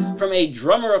clarity from a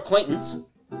drummer acquaintance,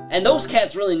 and those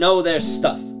cats really know their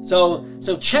stuff. So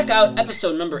check out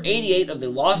episode number 88 of the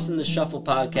Lost in the Shuffle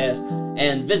podcast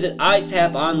and visit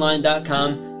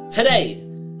itaponline.com today.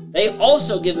 They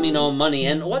also give me no money,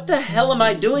 and what the hell am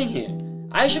I doing here?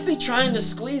 I should be trying to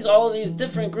squeeze all of these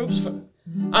different groups for...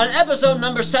 On episode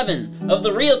number 7 of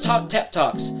the Real Talk Tap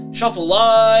Talks, Shuffle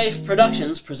Live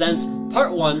Productions presents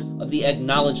part 1 of the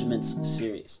Acknowledgements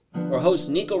series, where host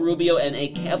Nico Rubio and a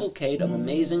cavalcade of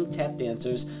amazing tap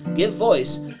dancers give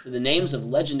voice to the names of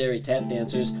legendary tap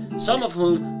dancers, some of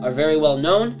whom are very well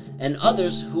known, and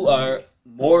others who are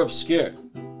more obscure,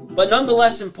 but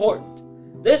nonetheless important.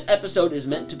 This episode is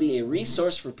meant to be a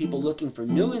resource for people looking for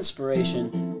new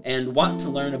inspiration and want to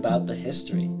learn about the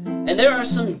history. And there are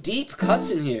some deep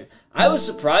cuts in here. I was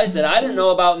surprised that I didn't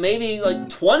know about maybe like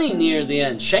 20 near the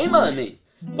end. Shame on me.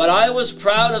 But I was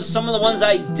proud of some of the ones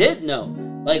I did know,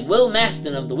 like Will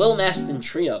Maston of the Will Maston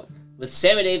Trio, with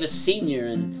Sammy Davis Sr.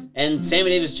 and Sammy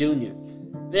Davis Jr.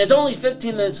 And it's only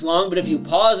 15 minutes long, but if you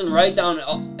pause and write down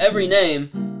every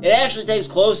name, it actually takes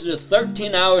closer to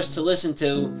 13 hours to listen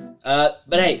to. But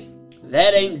hey,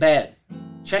 that ain't bad.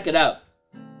 Check it out.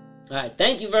 Alright,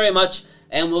 thank you very much,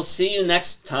 and we'll see you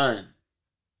next time.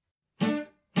 I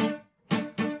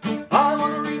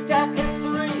wanna read tap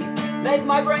history, make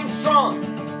my brain strong.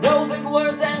 No big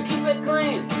words and keep it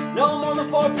clean. No more than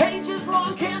 4 pages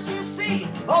long, can't you see?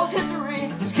 All this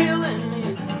history is killing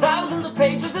me. Thousands of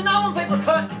pages and now on paper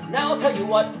cut. Now I'll tell you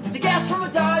what, to gas from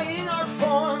a dying art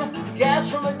form. Gas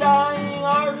from a dying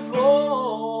art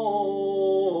form.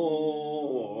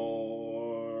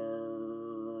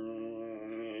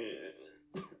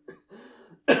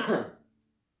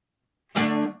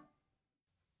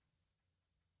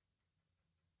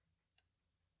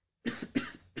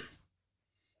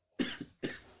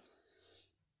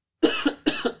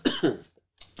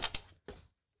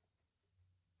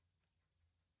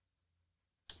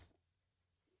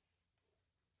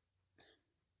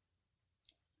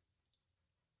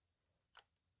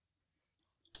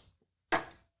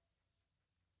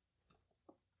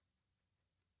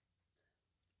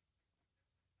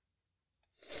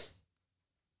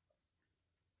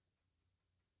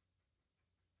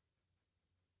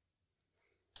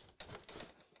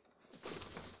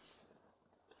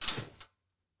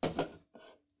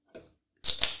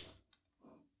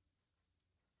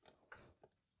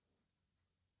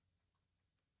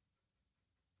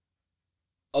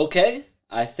 Okay,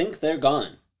 I think they're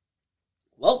gone.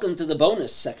 Welcome to the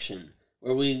bonus section,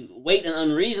 where we wait an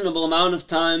unreasonable amount of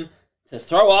time to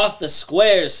throw off the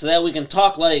squares so that we can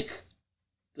talk like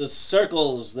the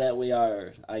circles that we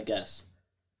are, I guess.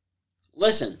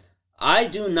 Listen, I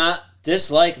do not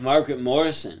dislike Margaret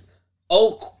Morrison.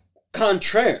 Au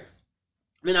contraire.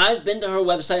 I mean, I've been to her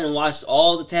website and watched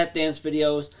all the tap dance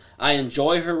videos. I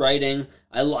enjoy her writing.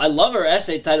 I love her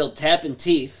essay titled Tappin'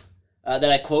 Teeth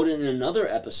that I quoted in another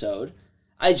episode.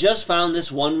 I just found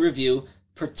this one review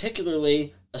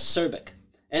particularly acerbic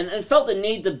and felt the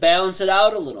need to balance it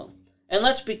out a little. And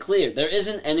let's be clear, there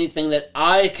isn't anything that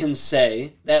I can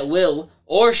say that will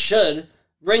or should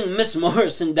bring Miss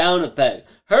Morrison down a peg.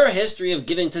 Her history of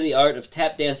giving to the art of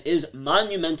tap dance is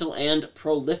monumental and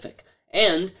prolific.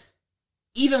 And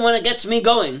even when it gets me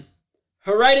going,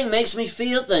 her writing makes me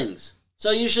feel things.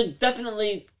 So you should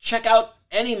definitely check out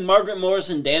any Margaret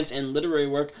Morrison dance and literary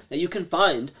work that you can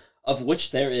find, of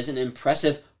which there is an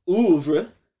impressive oeuvre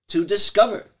to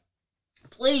discover.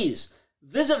 Please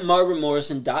visit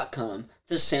margaretmorrison.com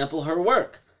to sample her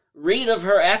work, read of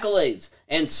her accolades,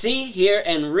 and see, hear,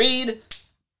 and read,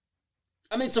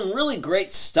 some really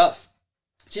great stuff.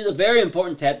 She's a very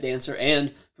important tap dancer,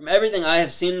 and from everything I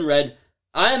have seen and read,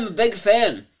 I am a big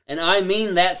fan, and I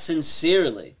mean that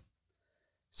sincerely.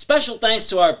 Special thanks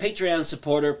to our Patreon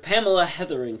supporter, Pamela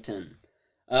Hetherington.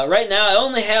 Right now, I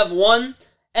only have one,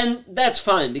 and that's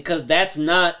fine, because that's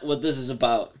not what this is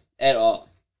about at all.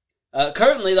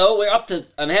 Currently, though,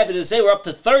 I'm happy to say we're up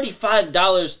to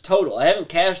 $35 total. I haven't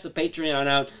cashed the Patreon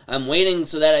out. I'm waiting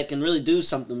so that I can really do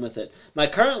something with it. My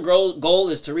current goal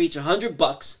is to reach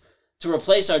 $100 to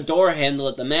replace our door handle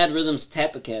at the Mad Rhythms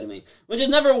Tap Academy, which has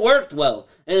never worked well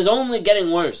and is only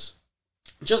getting worse.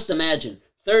 Just imagine,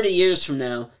 30 years from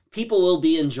now, people will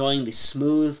be enjoying the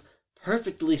smooth,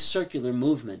 perfectly circular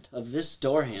movement of this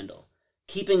door handle,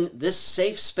 keeping this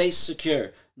safe space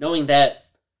secure, knowing that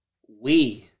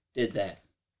we did that.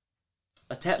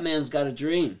 A tap man's got a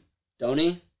dream, don't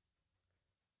he?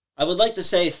 I would like to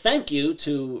say thank you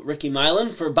to Ricky Milan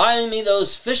for buying me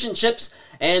those fish and chips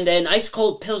and an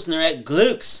ice-cold Pilsner at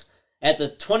Gluck's at the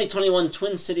 2021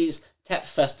 Twin Cities Tap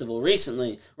Festival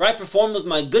recently, where I performed with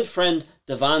my good friend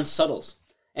Devon Suttles.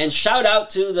 And shout out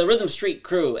to the Rhythm Street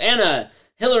crew, Anna,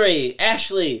 Hillary,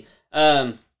 Ashley.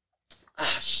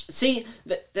 See,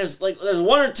 there's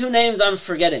one or two names I'm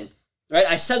forgetting. Right?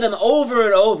 I said them over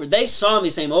and over. They saw me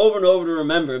say them over and over to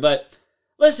remember. But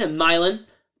listen, Milan,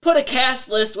 put a cast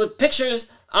list with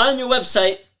pictures on your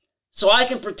website so I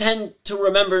can pretend to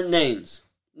remember names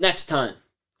next time.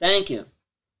 Thank you.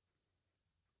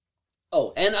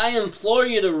 Oh, and I implore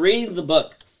you to read the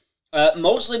book.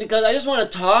 Mostly because I just want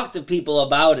to talk to people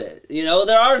about it. You know,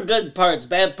 there are good parts,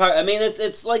 bad parts. I mean,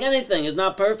 it's like anything. It's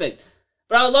not perfect.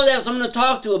 But I would love to have someone to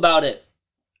talk to about it.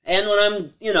 And when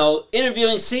I'm,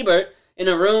 interviewing Siebert in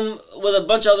a room with a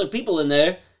bunch of other people in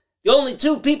there, the only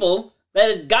two people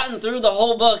that had gotten through the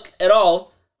whole book at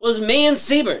all was me and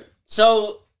Siebert.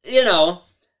 So,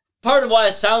 part of why I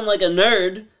sound like a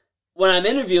nerd when I'm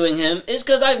interviewing him is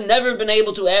because I've never been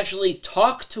able to actually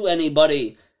talk to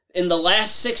anybody in the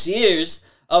last 6 years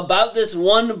about this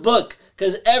one book,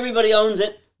 because everybody owns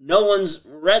it. No one's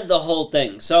read the whole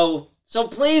thing. So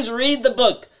please read the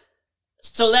book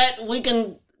so that we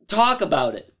can talk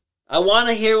about it. I want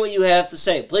to hear what you have to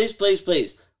say. Please, please,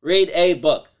 please, read a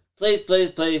book. Please,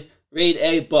 please, please, read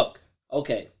a book.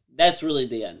 Okay, that's really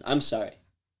the end. I'm sorry.